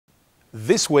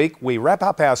This week, we wrap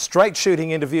up our straight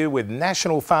shooting interview with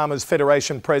National Farmers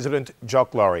Federation President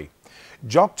Jock Laurie.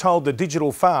 Jock told the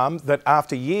Digital Farm that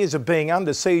after years of being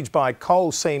under siege by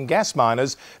coal seam gas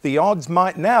miners, the odds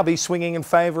might now be swinging in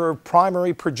favour of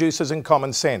primary producers and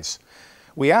common sense.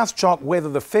 We asked Jock whether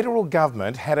the federal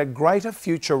government had a greater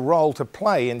future role to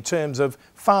play in terms of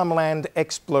farmland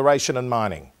exploration and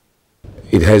mining.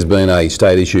 It has been a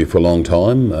state issue for a long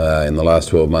time. In the last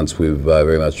 12 months we've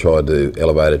very much tried to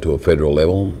elevate it to a federal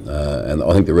level, and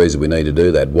I think the reason we need to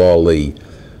do that, while the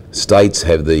states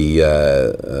have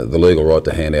the legal right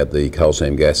to hand out the coal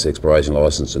seam gas exploration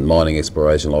licence and mining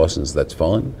exploration licence, that's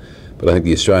fine, but I think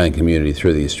the Australian community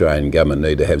through the Australian government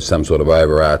need to have some sort of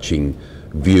overarching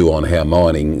view on how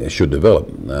mining should develop,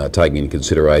 taking into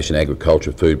consideration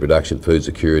agriculture, food production, food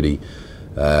security,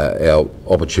 our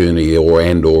opportunity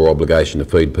or obligation to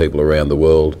feed people around the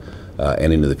world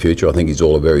and into the future. I think is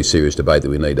all a very serious debate that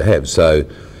we need to have. So,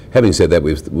 having said that,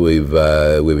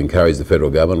 we've encouraged the federal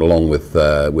government, along with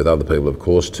other people, of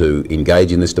course, to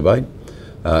engage in this debate.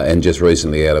 And just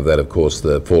recently, out of that, of course,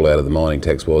 the fallout of the mining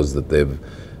tax was that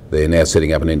they're now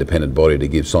setting up an independent body to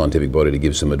give scientific body to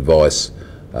give some advice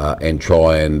and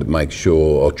try and make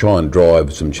sure, or try and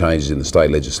drive some changes in the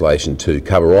state legislation to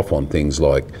cover off on things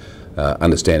like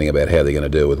understanding about how they're going to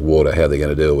deal with water, how they're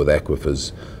going to deal with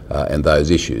aquifers and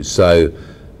those issues. So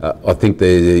I think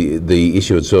the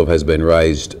issue itself has been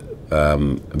raised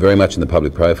very much in the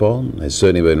public profile, has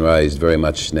certainly been raised very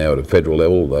much now at a federal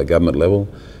level, government level,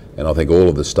 and I think all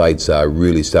of the states are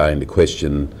really starting to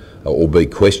question or be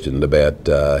questioned about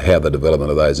how the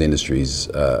development of those industries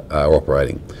are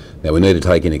operating. Now, we need to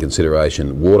take into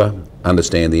consideration water,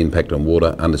 understand the impact on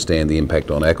water, understand the impact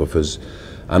on aquifers,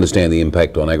 understand the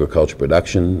impact on agriculture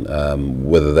production,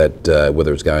 whether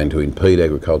it's going to impede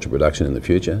agriculture production in the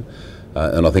future.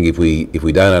 And I think if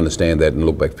we don't understand that and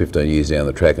look back 15 years down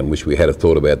the track and wish we had a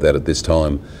thought about that at this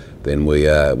time, then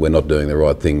we're not doing the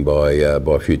right thing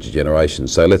by future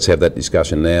generations. So let's have that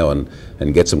discussion now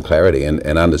and get some clarity and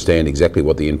understand exactly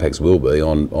what the impacts will be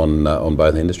on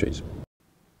both industries.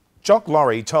 Jock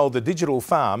Laurie told the Digital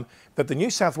Farm that the New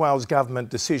South Wales Government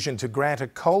decision to grant a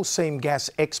coal seam gas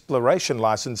exploration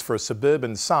licence for a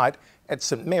suburban site at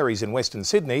St Mary's in Western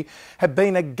Sydney had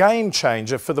been a game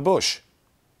changer for the bush.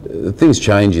 Things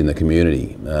change in the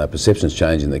community, perceptions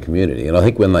change in the community, and I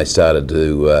think when they started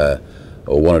to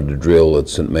or wanted to drill at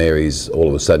St Mary's, all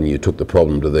of a sudden you took the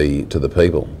problem to the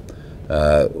people.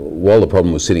 While the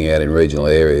problem was sitting out in regional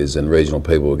areas and regional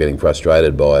people were getting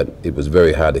frustrated by it, it was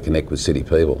very hard to connect with city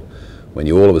people. When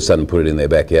you all of a sudden put it in their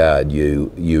backyard, you're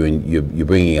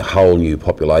bringing a whole new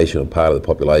population or part of the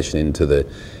population into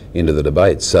the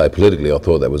debate. So politically, I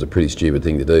thought that was a pretty stupid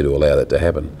thing to do, to allow that to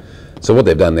happen. So what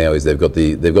they've done now is they've got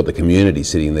the community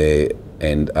sitting there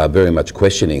and are very much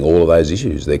questioning all of those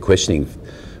issues. They're questioning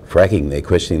fracking, they're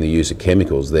questioning the use of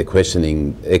chemicals, they're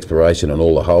questioning exploration and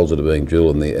all the holes that are being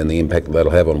drilled and the impact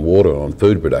that'll have on water and on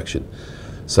food production.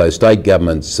 So state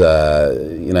governments,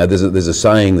 there's a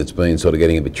saying that's been sort of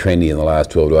getting a bit trendy in the last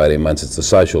 12 to 18 months, it's the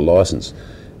social licence.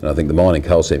 And I think the mining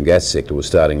coal seam gas sector was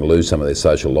starting to lose some of their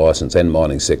social licence, and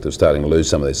mining sector was starting to lose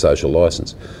some of their social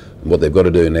licence. And what they've got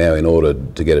to do now in order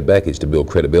to get it back is to build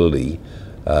credibility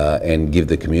and give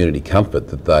the community comfort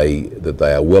that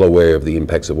they are well aware of the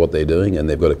impacts of what they're doing, and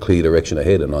they've got a clear direction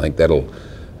ahead. And I think that'll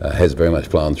has very much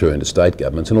flown through into state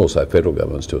governments and also federal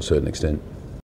governments to a certain extent.